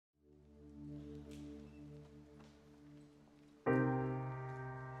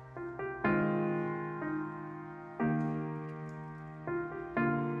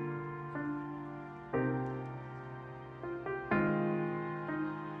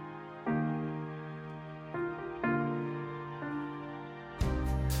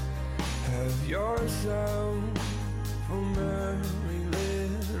your sound from every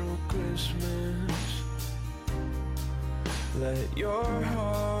little Christmas. Let your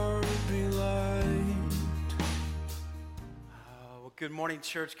heart be light. Well, good morning,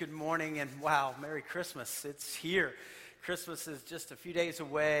 church. Good morning, and wow, Merry Christmas. It's here. Christmas is just a few days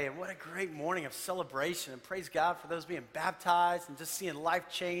away, and what a great morning of celebration. And praise God for those being baptized and just seeing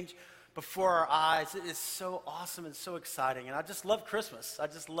life change before our eyes. It is so awesome and so exciting, and I just love Christmas. I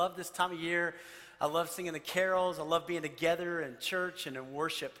just love this time of year. I love singing the carols. I love being together in church and in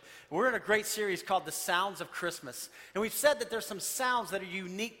worship. We're in a great series called The Sounds of Christmas, and we've said that there's some sounds that are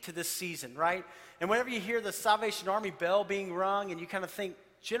unique to this season, right? And whenever you hear the Salvation Army bell being rung, and you kind of think,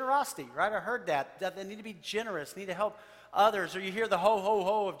 generosity, right? I heard that they need to be generous, need to help others. Or you hear the ho, ho,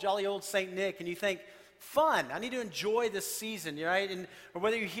 ho of jolly old St. Nick, and you think, fun, I need to enjoy this season, right? And or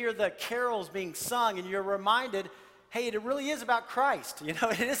whether you hear the carols being sung and you're reminded, hey, it really is about Christ. You know,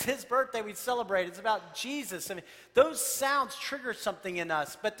 it is his birthday we celebrate. It's about Jesus. I mean, those sounds trigger something in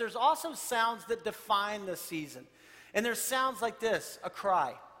us, but there's also sounds that define the season. And there's sounds like this, a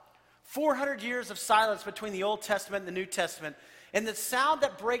cry. 400 years of silence between the Old Testament and the New Testament. And the sound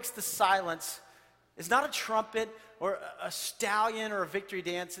that breaks the silence is not a trumpet or a stallion or a victory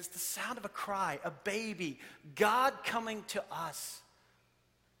dance. It's the sound of a cry, a baby, God coming to us.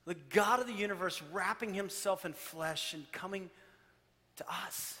 The God of the universe wrapping himself in flesh and coming to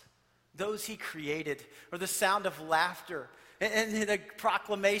us, those he created. Or the sound of laughter and the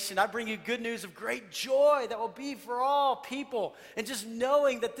proclamation, I bring you good news of great joy that will be for all people. And just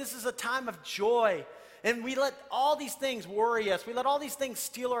knowing that this is a time of joy. And we let all these things worry us. We let all these things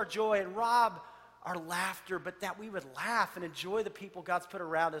steal our joy and rob our laughter, but that we would laugh and enjoy the people God's put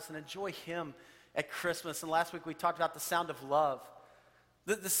around us and enjoy him at Christmas. And last week we talked about the sound of love.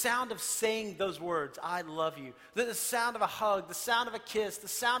 The sound of saying those words, I love you. The sound of a hug, the sound of a kiss, the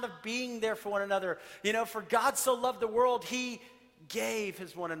sound of being there for one another. You know, for God so loved the world, he gave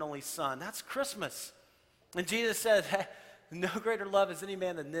his one and only son. That's Christmas. And Jesus said, no greater love is any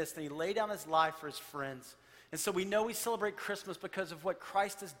man than this, than he laid down his life for his friends. And so we know we celebrate Christmas because of what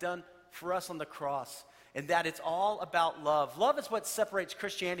Christ has done for us on the cross, and that it's all about love. Love is what separates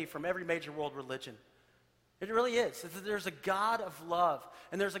Christianity from every major world religion. It really is. There's a God of love,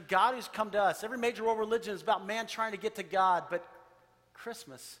 and there's a God who's come to us. Every major world religion is about man trying to get to God, but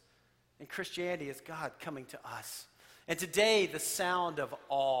Christmas and Christianity is God coming to us. And today, the sound of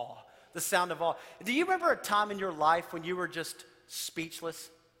awe. The sound of awe. Do you remember a time in your life when you were just speechless?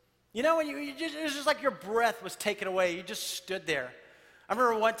 You know, when it was just like your breath was taken away. You just stood there. I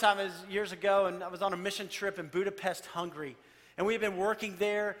remember one time, it was years ago, and I was on a mission trip in Budapest, Hungary. And we had been working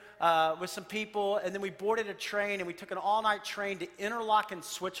there with some people, and then we boarded a train, and we took an all-night train to Interlaken,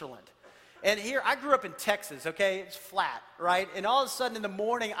 Switzerland. And here, I grew up in Texas, okay? It's flat, right? And all of a sudden in the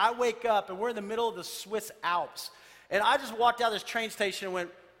morning, I wake up, and we're in the middle of the Swiss Alps. And I just walked out of this train station and went,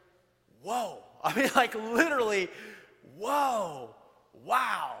 whoa. I mean, like literally, whoa,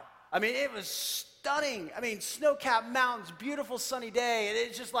 wow. I mean, it was stunning. I mean, snow-capped mountains, beautiful sunny day, and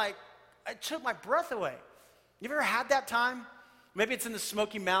it's just like, it took my breath away. You ever had that time? Maybe it's in the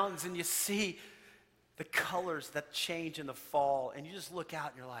Smoky Mountains and you see the colors that change in the fall, and you just look out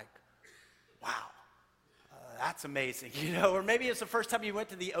and you're like, wow, that's amazing, you know? Or maybe it's the first time you went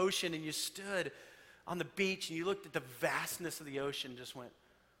to the ocean and you stood on the beach and you looked at the vastness of the ocean and just went,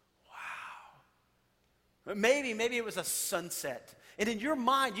 wow. Maybe it was a sunset. And in your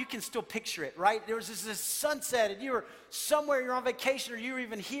mind, you can still picture it, right? There was this sunset, and you were somewhere, you're on vacation, or you were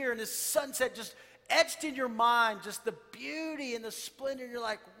even here, and this sunset just etched in your mind, just the beauty and the splendor, and you're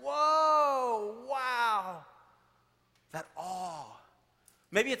like, whoa, wow. That awe.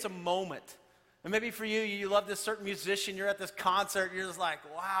 Maybe it's a moment. And maybe for you, you love this certain musician, you're at this concert, and you're just like,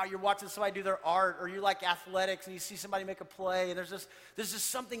 wow, you're watching somebody do their art, or you like athletics, and you see somebody make a play, and there's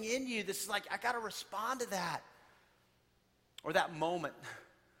just something in you that's like, I got to respond to that. Or that moment.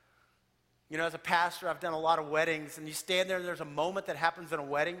 You know, as a pastor, I've done a lot of weddings, and you stand there and there's a moment that happens in a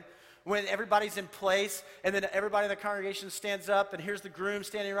wedding when everybody's in place, and then everybody in the congregation stands up, and here's the groom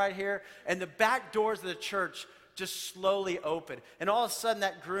standing right here, and the back doors of the church just slowly open. And all of a sudden,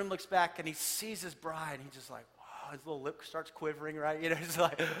 that groom looks back, and he sees his bride, and he's just like, wow, his little lip starts quivering, right? You know, he's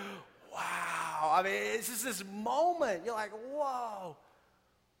like, wow. I mean, it's just this moment. You're like, whoa.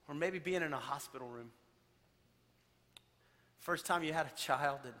 Or maybe being in a hospital room. First time you had a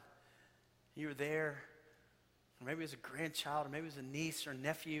child and you were there, or maybe it was a grandchild, or maybe it was a niece or a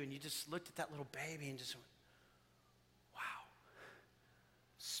nephew, and you just looked at that little baby and just went, wow,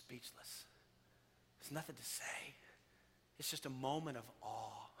 speechless. There's nothing to say. It's just a moment of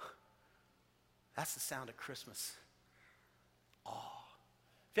awe. That's the sound of Christmas. Awe.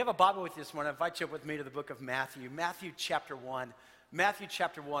 If you have a Bible with you this morning, I invite you up with me to the book of Matthew. Matthew chapter 1. Matthew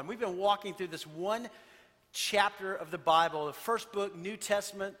chapter 1. We've been walking through this one chapter of the Bible, the first book, New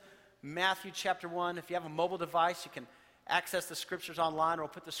Testament, Matthew chapter 1. If you have a mobile device, you can access the scriptures online, or we'll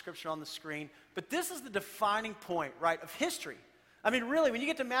put the scripture on the screen. But this is the defining point, right, of history. I mean, really, when you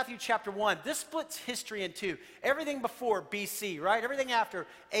get to Matthew chapter 1, this splits history in two. Everything before BC, right? Everything after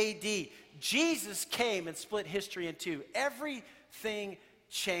AD. Jesus came and split history in two. Everything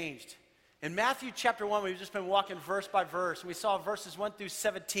changed. In Matthew chapter 1, we've just been walking verse by verse, and we saw verses 1 through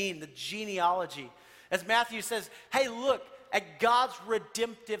 17, the genealogy. As Matthew says, hey, look at God's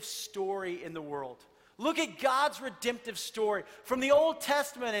redemptive story in the world. Look at God's redemptive story from the Old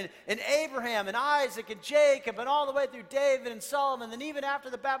Testament and Abraham and Isaac and Jacob and all the way through David and Solomon, and then even after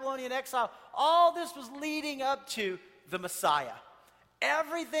the Babylonian exile. All this was leading up to the Messiah.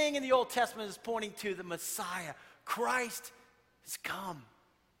 Everything in the Old Testament is pointing to the Messiah. Christ has come.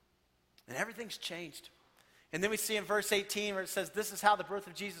 And everything's changed. And then we see in verse 18 where it says, this is how the birth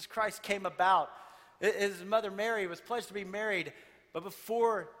of Jesus Christ came about. His mother Mary was pledged to be married, but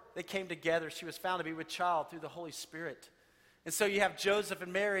before they came together, she was found to be with child through the Holy Spirit. And so you have Joseph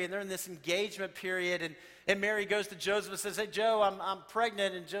and Mary, and they're in this engagement period, and Mary goes to Joseph and says, hey, Joe, I'm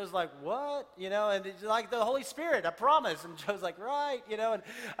pregnant. And Joe's like, what? You know, and it's like the Holy Spirit, I promise. And Joe's like, right, you know. And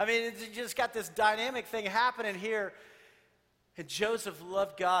I mean, it's just got this dynamic thing happening here. And Joseph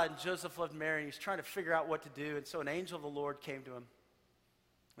loved God, and Joseph loved Mary, and he's trying to figure out what to do. And so an angel of the Lord came to him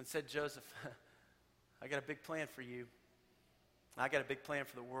and said, Joseph, I got a big plan for you. I got a big plan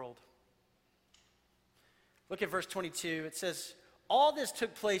for the world. Look at verse 22. It says, all this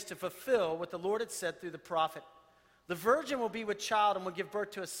took place to fulfill what the Lord had said through the prophet. The virgin will be with child and will give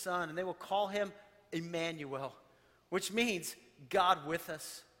birth to a son, and they will call him Emmanuel, which means God with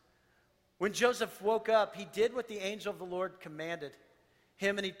us. When Joseph woke up, he did what the angel of the Lord commanded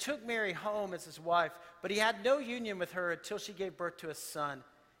him, and he took Mary home as his wife, but he had no union with her until she gave birth to a son,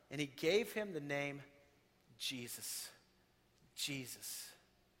 and he gave him the name Jesus. Jesus.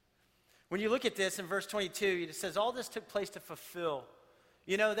 When you look at this in verse 22, it says, all this took place to fulfill.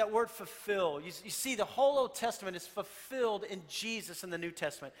 You know, that word fulfill, you see the whole Old Testament is fulfilled in Jesus in the New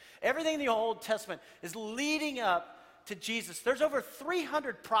Testament. Everything in the Old Testament is leading up to Jesus. There's over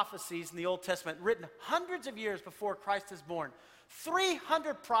 300 prophecies in the Old Testament written hundreds of years before Christ is born.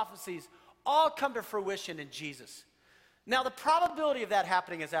 300 prophecies all come to fruition in Jesus. Now, the probability of that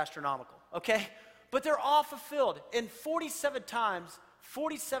happening is astronomical, okay? But they're all fulfilled. And 47 times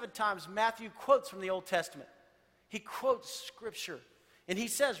Matthew quotes from the Old Testament. He quotes Scripture. And he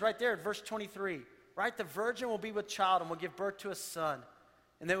says right there in verse 23, right, the virgin will be with child and will give birth to a son.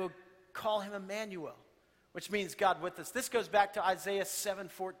 And they will call him Emmanuel, which means God with us. This goes back to Isaiah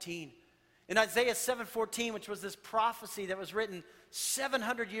 7:14. In Isaiah 7:14, which was this prophecy that was written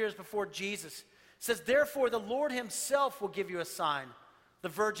 700 years before Jesus, it says, therefore the Lord himself will give you a sign. The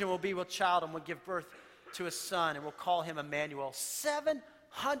virgin will be with child and will give birth to a son, and will call him Emmanuel.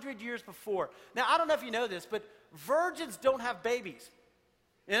 700 years before. Now, I don't know if you know this, but virgins don't have babies.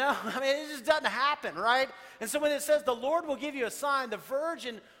 You know, I mean, it just doesn't happen, right? And so when it says the Lord will give you a sign, the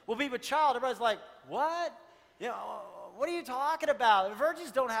virgin will be with child, everybody's like, what? You know, what are you talking about? The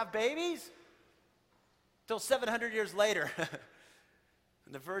virgins don't have babies. Until 700 years later.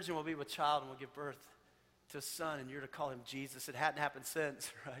 And the virgin will be with child and will give birth to a son, and you're to call him Jesus. It hadn't happened since,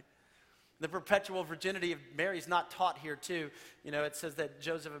 right? The perpetual virginity of Mary is not taught here, too. You know, it says that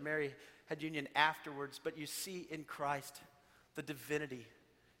Joseph and Mary had union afterwards, but you see in Christ the divinity.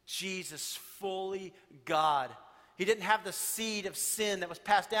 Jesus, fully God. He didn't have the seed of sin that was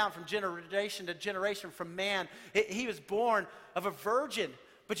passed down from generation to generation from man. He was born of a virgin.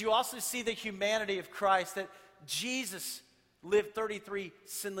 But you also see the humanity of Christ, that Jesus lived 33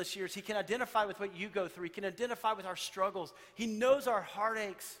 sinless years. He can identify with what you go through. He can identify with our struggles. He knows our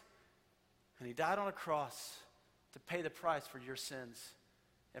heartaches. And he died on a cross to pay the price for your sins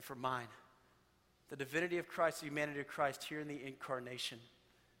and for mine. The divinity of Christ, the humanity of Christ here in the incarnation.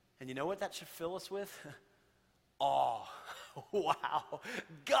 And you know what that should fill us with? Awe. Wow.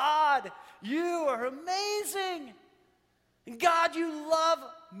 God, you are amazing. And God, you love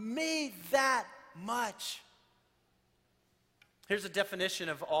me that much. Here's a definition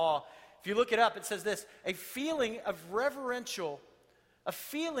of awe. If you look it up, it says this: a feeling of reverential, I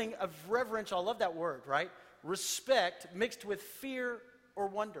love that word, right? Respect mixed with fear or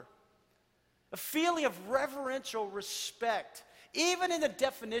wonder. A feeling of reverential respect. Even in the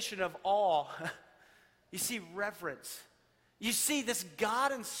definition of awe, you see reverence. You see this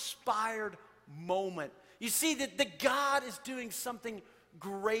God-inspired moment. You see that God is doing something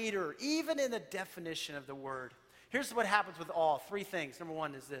greater, even in the definition of the word. Here's what happens with awe. Three things. Number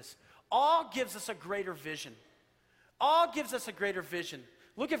one is this. Awe gives us a greater vision. Awe gives us a greater vision.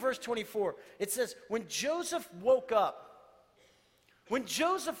 Look at verse 24. It says, when Joseph woke up,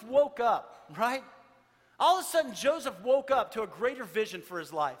 right? All of a sudden, Joseph woke up to a greater vision for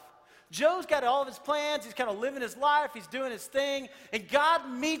his life. Joe's got all of his plans. He's kind of living his life. He's doing his thing. And God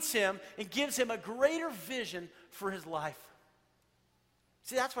meets him and gives him a greater vision for his life.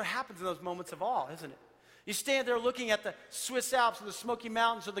 See, that's what happens in those moments of awe, isn't it? You stand there looking at the Swiss Alps or the Smoky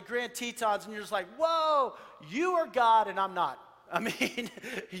Mountains or the Grand Tetons, and you're just like, whoa, you are God and I'm not. I mean,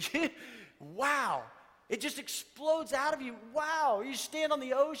 wow. It just explodes out of you. Wow. You stand on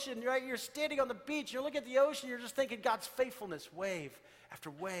the ocean, right? You're standing on the beach. You're looking at the ocean. You're just thinking God's faithfulness. Wave after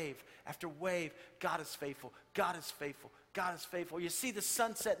wave after wave. God is faithful. God is faithful. God is faithful. You see the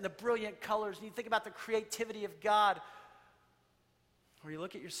sunset and the brilliant colors, and you think about the creativity of God. Or you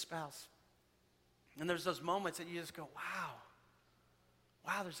look at your spouse, and there's those moments that you just go,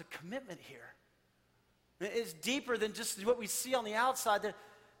 wow, there's a commitment here. It's deeper than just what we see on the outside.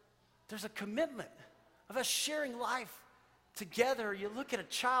 There's a commitment of us sharing life together. You look at a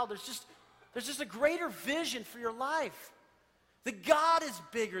child, there's just a greater vision for your life. That God is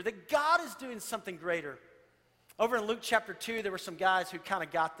bigger, that God is doing something greater. Over in Luke chapter 2, there were some guys who kind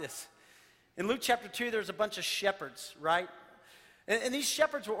of got this. In Luke chapter 2, there's a bunch of shepherds, right? And these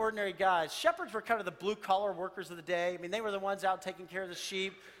shepherds were ordinary guys. Shepherds were kind of the blue-collar workers of the day. I mean, they were the ones out taking care of the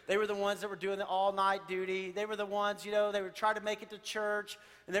sheep. They were the ones that were doing the all-night duty. They were the ones, they would try to make it to church,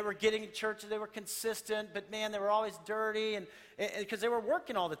 and they were getting to church, and they were consistent, but man, they were always dirty, and because they were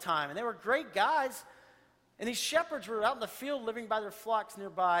working all the time, and they were great guys. And these shepherds were out in the field living by their flocks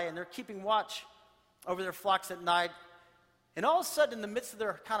nearby, and they're keeping watch over their flocks at night. And all of a sudden, in the midst of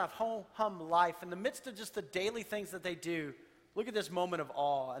their kind of hum life, in the midst of just the daily things that they do, look at this moment of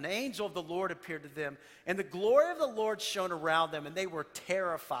awe. An angel of the Lord appeared to them, and the glory of the Lord shone around them, and they were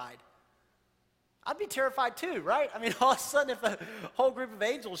terrified. I'd be terrified too, right? I mean, all of a sudden, if a whole group of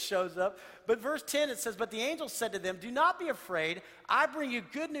angels shows up. But verse 10, it says, but the angel said to them, do not be afraid. I bring you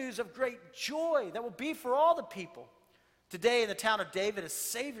good news of great joy that will be for all the people. Today in the town of David, a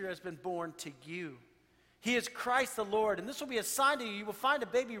Savior has been born to you. He is Christ the Lord, and this will be a sign to you. You will find a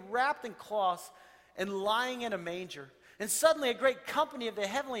baby wrapped in cloths and lying in a manger. And suddenly a great company of the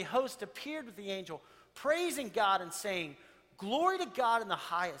heavenly host appeared with the angel, praising God and saying, glory to God in the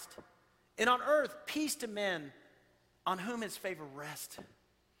highest, and on earth peace to men on whom his favor rests.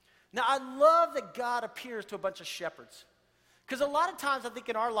 Now I love that God appears to a bunch of shepherds. Because a lot of times I think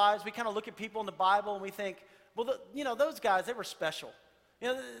in our lives we kind of look at people in the Bible and we think, well, those guys, they were special.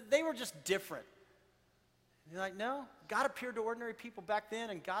 They were just different. And you're like, no, God appeared to ordinary people back then,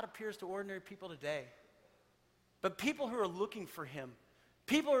 and God appears to ordinary people today. But people who are looking for him,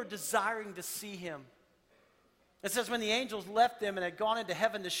 people who are desiring to see him. It says when the angels left them and had gone into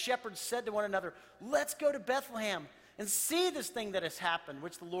heaven, the shepherds said to one another, let's go to Bethlehem and see this thing that has happened,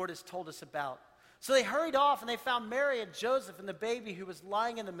 which the Lord has told us about. So they hurried off, and they found Mary and Joseph and the baby who was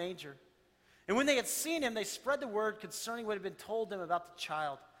lying in the manger. And when they had seen him, they spread the word concerning what had been told them about the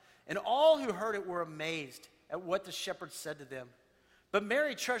child. And all who heard it were amazed at what the shepherds said to them. But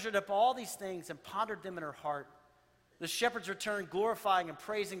Mary treasured up all these things and pondered them in her heart. The shepherds returned, glorifying and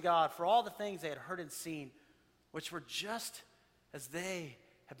praising God for all the things they had heard and seen, which were just as they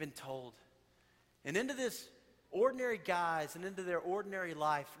had been told. And into this ordinary guys and into their ordinary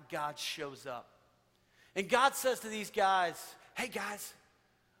life, God shows up. And God says to these guys, hey guys,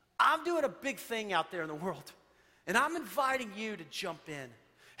 I'm doing a big thing out there in the world, and I'm inviting you to jump in.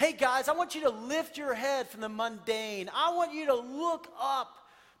 Hey guys, I want you to lift your head from the mundane. I want you to look up,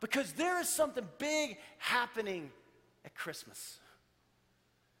 because there is something big happening at Christmas.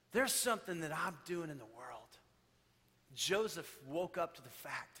 There's something that I'm doing in the world. Joseph woke up to the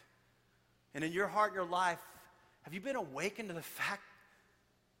fact. And in your heart and your life, have you been awakened to the fact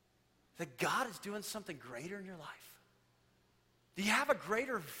that God is doing something greater in your life? Do you have a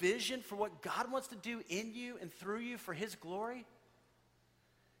greater vision for what God wants to do in you and through you for his glory?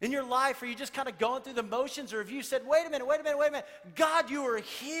 In your life, are you just kind of going through the motions, or have you said, wait a minute, God, you are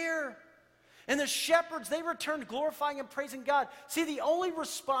here. And the shepherds, they returned glorifying and praising God. See, the only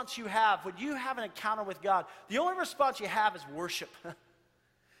response you have when you have an encounter with God, the only response you have is worship.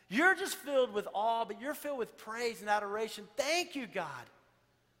 You're just filled with awe, but you're filled with praise and adoration. Thank you, God.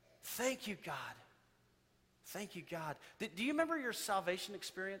 Thank you, God. Thank you, God. Do you remember your salvation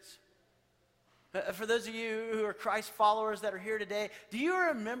experience? For those of you who are Christ followers that are here today, do you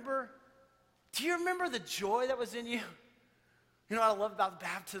remember the joy that was in you? You know what I love about the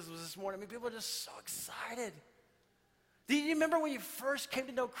baptisms this morning? I mean, people are just so excited. Do you remember when you first came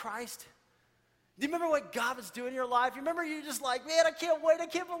to know Christ? Do you remember what God was doing in your life? You remember you just like, man, I can't wait. I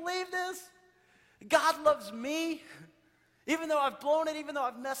can't believe this. God loves me. Even though I've blown it, even though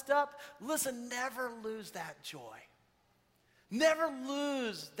I've messed up. Listen, never lose that joy. Never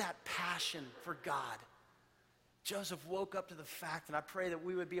lose that passion for God. Joseph woke up to the fact, and I pray that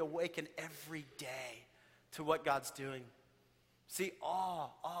we would be awakened every day to what God's doing. See,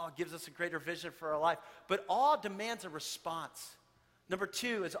 awe gives us a greater vision for our life. But awe demands a response. Number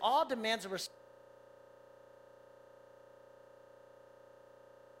 2 is awe demands a response.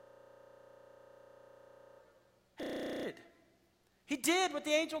 He did what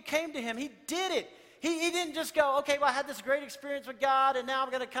the angel came to him. He did it. He didn't just go, okay, well, I had this great experience with God, and now I'm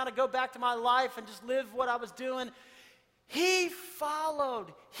going to kind of go back to my life and just live what I was doing. He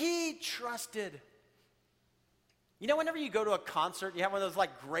followed. He trusted. You know, whenever you go to a concert, you have one of those,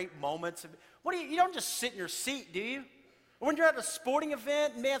 like, great moments. You don't just sit in your seat, do you? Or when you're at a sporting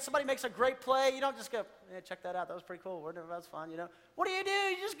event, and, man, somebody makes a great play, you don't just go, yeah, check that out. That was pretty cool. That was fun, you know. What do?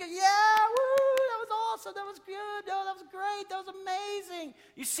 You just go, yeah, woo, that was awesome. That was good. No, that was great. That was amazing.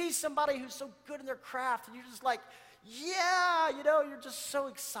 You see somebody who's so good in their craft, and you're just like, yeah, you know, you're just so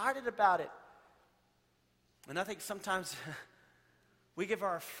excited about it. And I think sometimes we give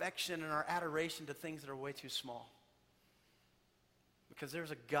our affection and our adoration to things that are way too small. Because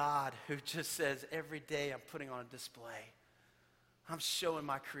there's a God who just says, every day I'm putting on a display. I'm showing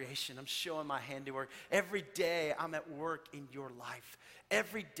my creation. I'm showing my handiwork. Every day I'm at work in your life.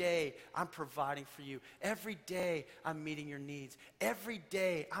 Every day I'm providing for you. Every day I'm meeting your needs. Every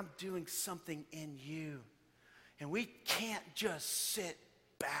day I'm doing something in you. And we can't just sit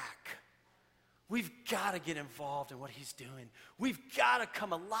back. We've got to get involved in what he's doing. We've got to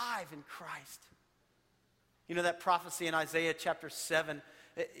come alive in Christ. You know that prophecy in Isaiah chapter 7.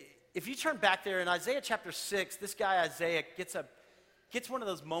 If you turn back there in Isaiah chapter 6, this guy Isaiah gets one of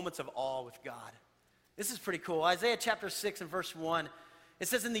those moments of awe with God. This is pretty cool. Isaiah chapter 6 and verse 1. It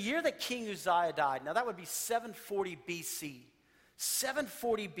says, in the year that King Uzziah died, now that would be 740 BC.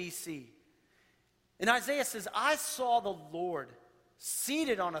 740 BC. And Isaiah says, I saw the Lord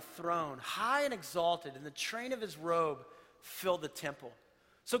seated on a throne, high and exalted, and the train of his robe filled the temple.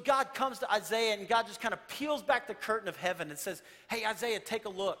 So God comes to Isaiah, and God just kind of peels back the curtain of heaven and says, hey, Isaiah, take a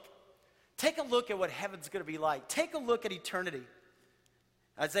look. Take a look at what heaven's going to be like. Take a look at eternity.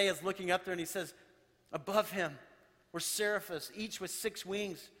 Isaiah's looking up there, and he says, above him were seraphims, each with 6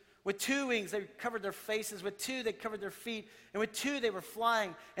 wings. With 2 wings, they covered their faces. With 2, they covered their feet. And with 2, they were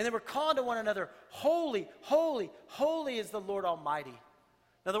flying. And they were calling to one another, holy, holy, holy is the Lord Almighty.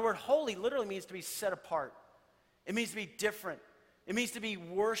 Now, the word holy literally means to be set apart. It means to be different. It means to be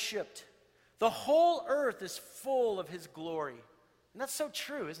worshiped. The whole earth is full of his glory. And that's so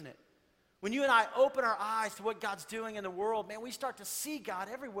true, isn't it? When you and I open our eyes to what God's doing in the world, man, we start to see God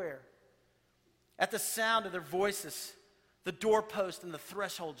everywhere. At the sound of their voices, the doorpost and the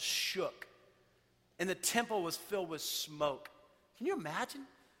threshold shook, and the temple was filled with smoke. Can you imagine?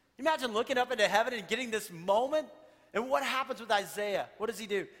 Imagine looking up into heaven and getting this moment. And what happens with Isaiah? What does he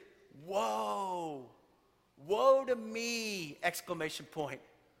do? Whoa. Woe to me, exclamation point.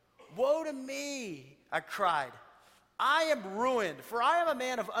 Woe to me, I cried. I am ruined, for I am a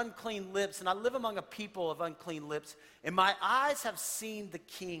man of unclean lips, and I live among a people of unclean lips, and my eyes have seen the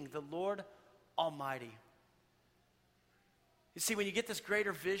King, the Lord Almighty. You see, when you get this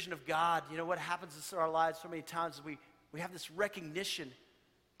greater vision of God, you know what happens in our lives so many times is we have this recognition,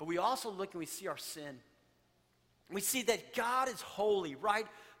 but we also look and we see our sin. We see that God is holy, right?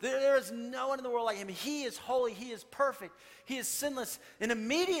 There is no one in the world like him. He is holy. He is perfect. He is sinless. And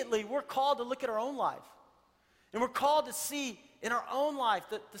immediately we're called to look at our own life. And we're called to see in our own life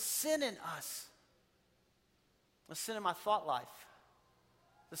the sin in us. The sin in my thought life.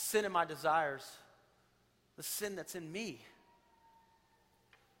 The sin in my desires. The sin that's in me.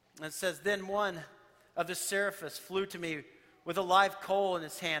 And it says, then one of the seraphims flew to me with a live coal in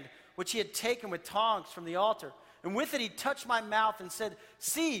his hand, which he had taken with tongs from the altar. And with it he touched my mouth and said,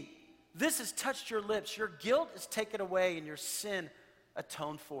 see, this has touched your lips. Your guilt is taken away and your sin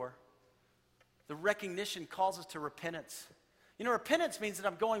atoned for. The recognition calls us to repentance. You know, repentance means that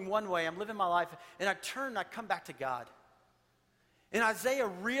I'm going one way, I'm living my life, and I turn and I come back to God. And Isaiah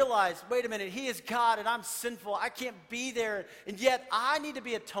realized, wait a minute, he is God and I'm sinful. I can't be there, and yet I need to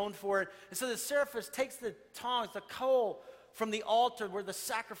be atoned for it. And so the seraphim takes the tongs, the coal, from the altar where the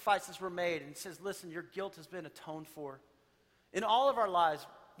sacrifices were made and says, listen, your guilt has been atoned for. In all of our lives,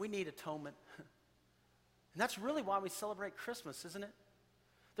 we need atonement. And that's really why we celebrate Christmas, isn't it?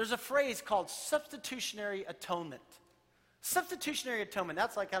 There's a phrase called substitutionary atonement. Substitutionary atonement,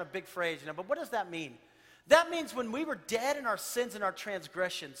 that's like kind of a big phrase, you know, but what does that mean? That means when we were dead in our sins and our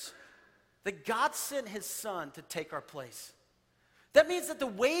transgressions, that God sent his son to take our place. That means that the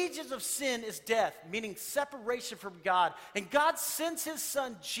wages of sin is death, meaning separation from God. And God sends his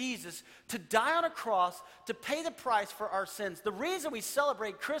son, Jesus, to die on a cross to pay the price for our sins. The reason we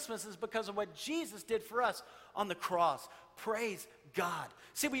celebrate Christmas is because of what Jesus did for us on the cross. Praise God.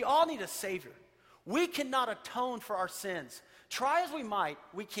 See, we all need a Savior. We cannot atone for our sins. Try as we might,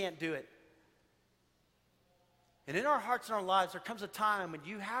 we can't do it. And in our hearts and our lives, there comes a time when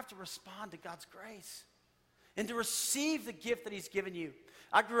you have to respond to God's grace and to receive the gift that he's given you.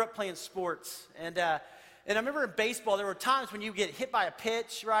 I grew up playing sports, and I remember in baseball, there were times when you get hit by a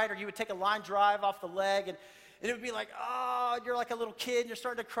pitch, right, or you would take a line drive off the leg, and it would be like, oh, you're like a little kid, and you're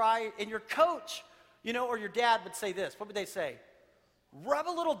starting to cry, and your coach, or your dad would say this. What would they say? Rub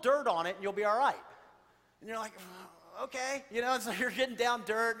a little dirt on it, and you'll be all right. And you're like, okay, and so you're getting down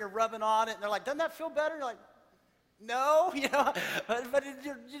dirt, and you're rubbing on it, and they're like, doesn't that feel better? You're like, no, but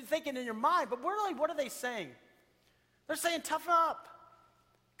you're thinking in your mind, but really, what are they saying? They're saying, toughen up.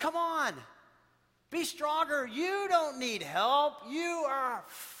 Come on. Be stronger. You don't need help. You are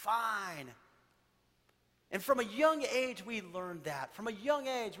fine. And from a young age, we learned that. From a young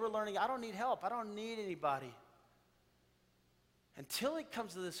age, we're learning, I don't need help. I don't need anybody. Until it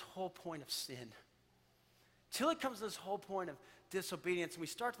comes to this whole point of sin. Until it comes to this whole point of disobedience, and we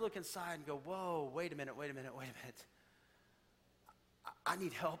start to look inside and go, whoa, wait a minute. I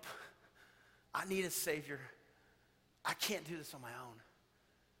need help. I need a Savior. I can't do this on my own.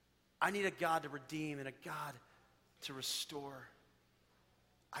 I need a God to redeem and a God to restore.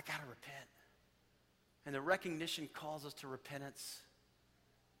 I got to repent. And the recognition calls us to repentance.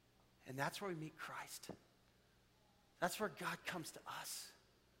 And that's where we meet Christ. That's where God comes to us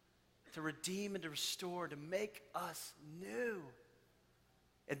to redeem and to restore, to make us new.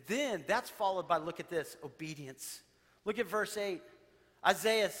 And then that's followed by, look at this, obedience. Look at verse 8.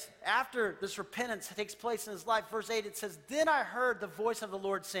 Isaiah, after this repentance takes place in his life, verse 8, it says, then I heard the voice of the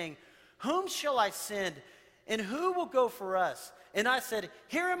Lord saying, whom shall I send, and who will go for us? And I said,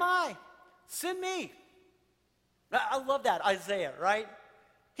 here am I, send me. I love that, Isaiah, right?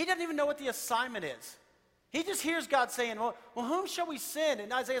 He doesn't even know what the assignment is. He just hears God saying, well, whom shall we send?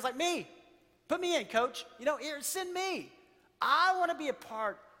 And Isaiah's like, me. Put me in, coach. Here, send me. I want to be a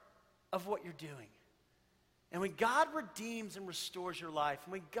part of what you're doing. And when God redeems and restores your life,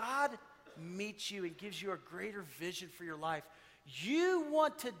 and when God meets you and gives you a greater vision for your life, you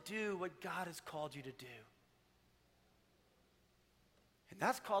want to do what God has called you to do. And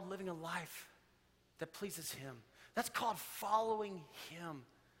that's called living a life that pleases him. That's called following him.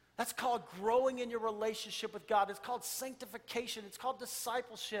 That's called growing in your relationship with God. It's called sanctification. It's called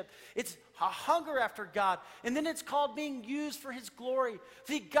discipleship. It's a hunger after God. And then it's called being used for his glory.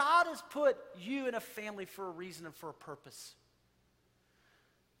 See, God has put you in a family for a reason and for a purpose.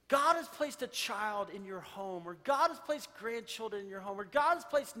 God has placed a child in your home, or God has placed grandchildren in your home, or God has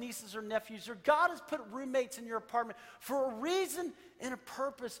placed nieces or nephews, or God has put roommates in your apartment for a reason and a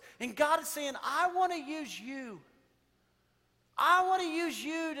purpose. And God is saying, I want to use you. I want to use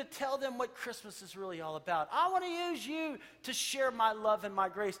you to tell them what Christmas is really all about. I want to use you to share my love and my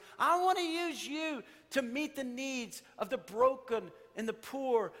grace. I want to use you to meet the needs of the broken and the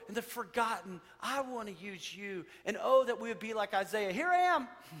poor and the forgotten. I want to use you. And oh, that we would be like Isaiah. Here I am.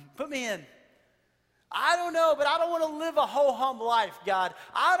 Put me in. I don't know, but I don't want to live a ho-hum life, God.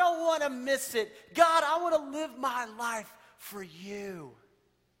 I don't want to miss it. God, I want to live my life for you.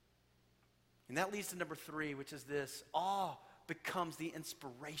 And that leads to number 3, which is this. Awe becomes the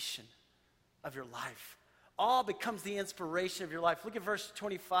inspiration of your life. Awe becomes the inspiration of your life. Look at verse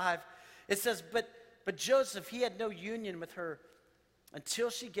 25. It says, but Joseph, he had no union with her until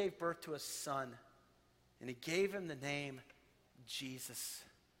she gave birth to a son, and he gave him the name Jesus.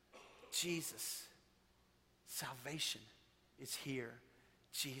 Jesus. Salvation is here.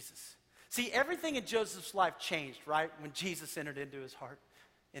 Jesus. See, everything in Joseph's life changed, right, when Jesus entered into his heart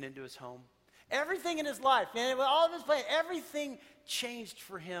and into his home. Everything in his life, man, all of his plans, everything changed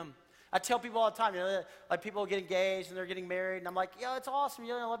for him. I tell people all the time, like people get engaged and they're getting married, and I'm like, yeah, it's awesome,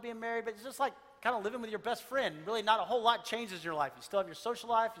 I love being married, but it's just like kind of living with your best friend. Really not a whole lot changes in your life. You still have your social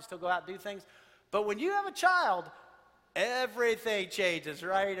life, you still go out and do things, but when you have a child, everything changes,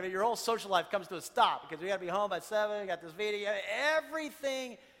 right? I mean, your whole social life comes to a stop because we got to be home by 7, we got this video,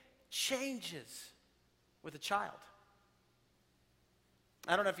 everything changes with a child.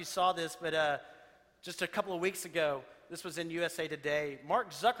 I don't know if you saw this, but just a couple of weeks ago, this was in USA Today,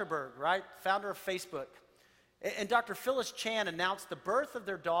 Mark Zuckerberg, right, founder of Facebook, and Dr. Phyllis Chan announced the birth of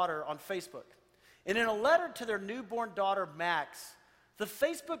their daughter on Facebook. And in a letter to their newborn daughter, Max, The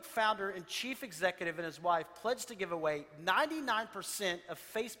Facebook founder and chief executive and his wife pledged to give away 99% of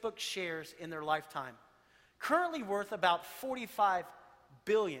Facebook shares in their lifetime, currently worth about $45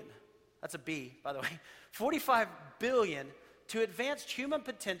 billion. That's a B, by the way. $45 billion to advance human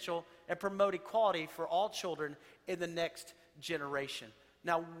potential and promote equality for all children in the next generation.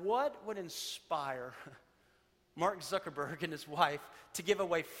 Now, what would inspire Mark Zuckerberg and his wife to give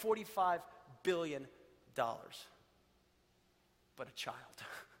away $45 billion? But a child.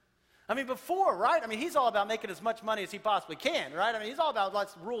 I mean, before, right? I mean, he's all about making as much money as he possibly can, right? I mean, he's all about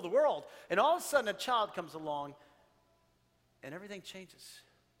let's rule the world. And all of a sudden, a child comes along, and everything changes.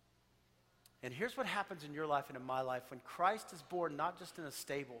 And here's what happens in your life and in my life when Christ is born, not just in a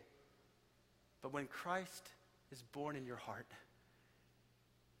stable, but when Christ is born in your heart,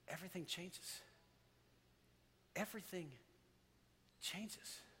 everything changes. Everything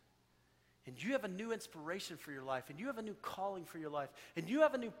changes. And you have a new inspiration for your life, and you have a new calling for your life, and you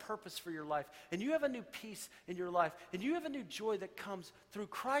have a new purpose for your life, and you have a new peace in your life, and you have a new joy that comes through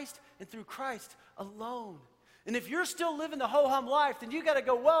Christ and through Christ alone. And if you're still living the ho-hum life, then you got to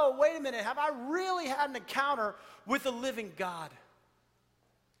go, whoa, wait a minute, have I really had an encounter with the living God?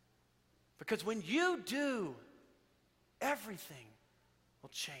 Because when you do, everything will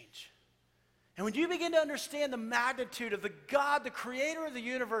change. And when you begin to understand the magnitude of the God, the creator of the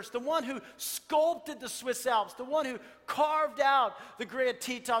universe, the one who sculpted the Swiss Alps, the one who carved out the Great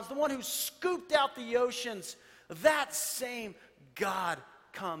Tetons, the one who scooped out the oceans, that same God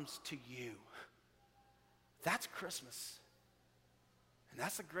comes to you. That's Christmas. And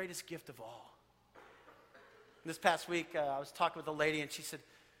that's the greatest gift of all. This past week, I was talking with a lady, and she said,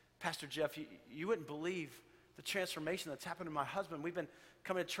 Pastor Jeff, you wouldn't believe the transformation that's happened in my husband. We've been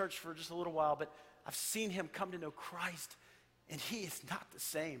coming to church for just a little while, but I've seen him come to know Christ, and he is not the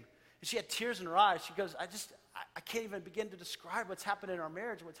same. And she had tears in her eyes. She goes, I can't even begin to describe what's happened in our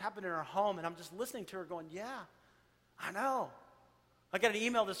marriage, what's happened in our home. And I'm just listening to her going, yeah, I know. I got an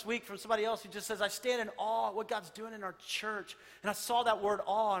email this week from somebody else who just says, I stand in awe of what God's doing in our church. And I saw that word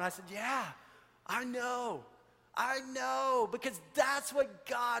awe, and I said, yeah, I know, because that's what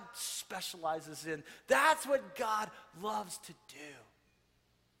God specializes in. That's what God loves to do.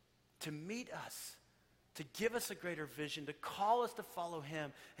 To meet us, to give us a greater vision, to call us to follow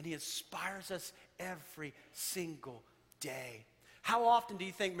him, and he inspires us every single day. How often do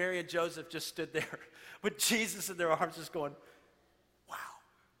you think Mary and Joseph just stood there with Jesus in their arms just going, wow,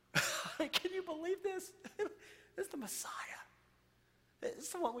 can you believe this? This is the Messiah. This is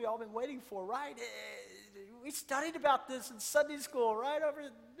the one we've all been waiting for, right? We studied about this in Sunday school, right?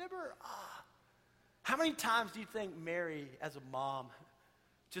 Remember? How many times do you think Mary, as a mom,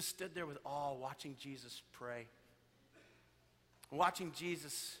 just stood there with awe watching Jesus pray, watching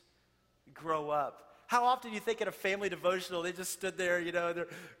Jesus grow up? How often do you think at a family devotional, they just stood there, they're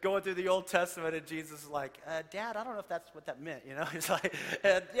going through the Old Testament, and Jesus is like, Dad, I don't know if that's what that meant, He's like,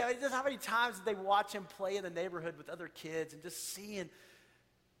 just how many times did they watch him play in the neighborhood with other kids and just seeing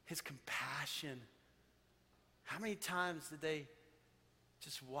his compassion? How many times did they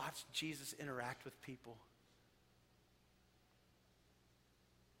just watch Jesus interact with people?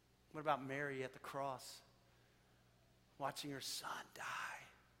 What about Mary at the cross, watching her son die?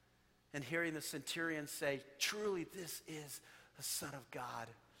 And hearing the centurion say, truly this is the Son of God.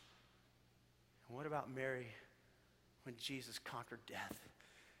 And what about Mary when Jesus conquered death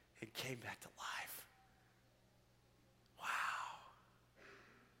and came back to life? Wow.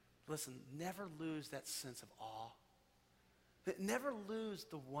 Listen, never lose that sense of awe. Never lose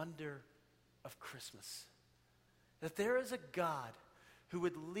the wonder of Christmas. That there is a God who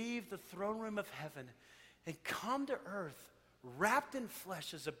would leave the throne room of heaven and come to earth wrapped in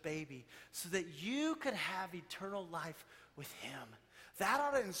flesh as a baby so that you could have eternal life with him. That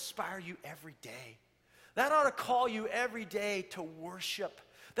ought to inspire you every day. That ought to call you every day to worship.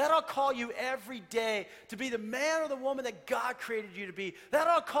 That ought to call you every day to be the man or the woman that God created you to be. That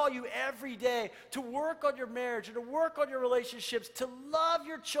ought to call you every day to work on your marriage and to work on your relationships, to love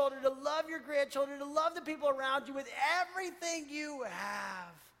your children, to love your grandchildren, to love the people around you with everything you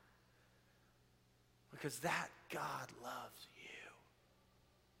have. Because that God loves you.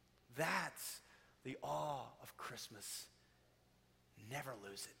 That's the awe of Christmas. Never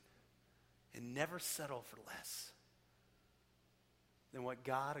lose it. And never settle for less than what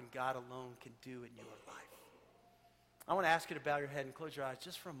God and God alone can do in your life. I want to ask you to bow your head and close your eyes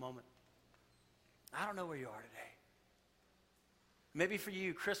just for a moment. I don't know where you are today. Maybe for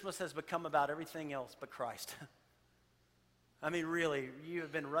you, Christmas has become about everything else but Christ. I mean, really, you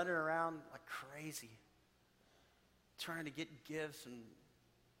have been running around like crazy, trying to get gifts and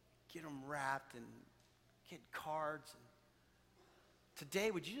get them wrapped and get cards.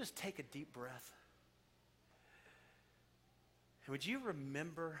 today, would you just take a deep breath? And would you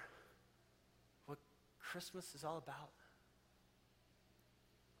remember what Christmas is all about?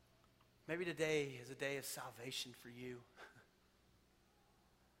 Maybe today is a day of salvation for you.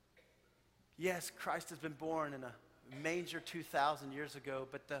 Yes, Christ has been born in a manger 2,000 years ago,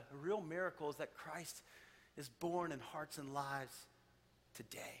 but the real miracle is that Christ is born in hearts and lives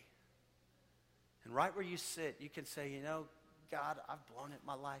today. And right where you sit, you can say, you know, God, I've blown it in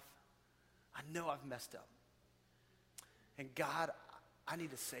my life. I know I've messed up. And God, I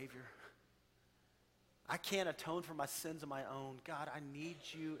need a Savior. I can't atone for my sins on my own. God, I need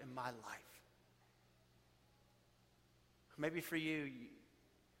you in my life. Maybe for you,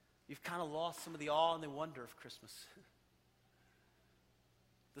 you've kind of lost some of the awe and the wonder of Christmas.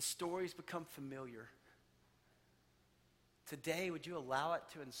 The stories become familiar. Today, would you allow it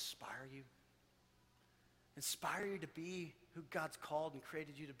to inspire you? Inspire you to be who God's called and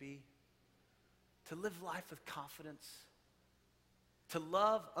created you to be. To live life with confidence. To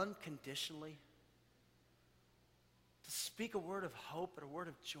love unconditionally. To speak a word of hope and a word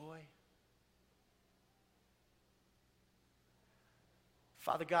of joy.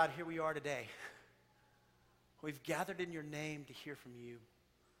 Father God, here we are today. We've gathered in your name to hear from you.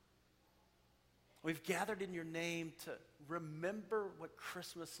 We've gathered in your name to remember what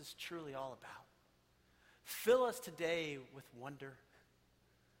Christmas is truly all about. Fill us today with wonder.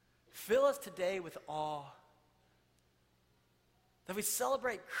 Fill us today with awe. That we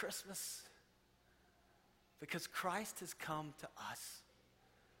celebrate Christmas because Christ has come to us.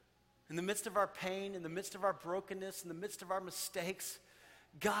 In the midst of our pain, in the midst of our brokenness, in the midst of our mistakes,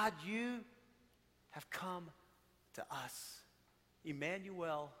 God, you have come to us.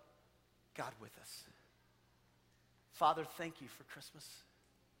 Emmanuel, God with us. Father, thank you for Christmas.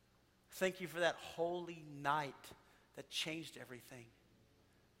 Thank you for that holy night that changed everything.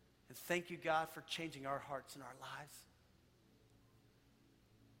 And thank you, God, for changing our hearts and our lives.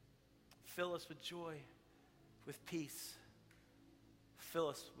 Fill us with joy, with peace. Fill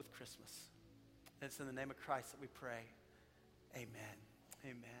us with Christmas. And it's in the name of Christ that we pray. Amen.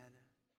 Amen.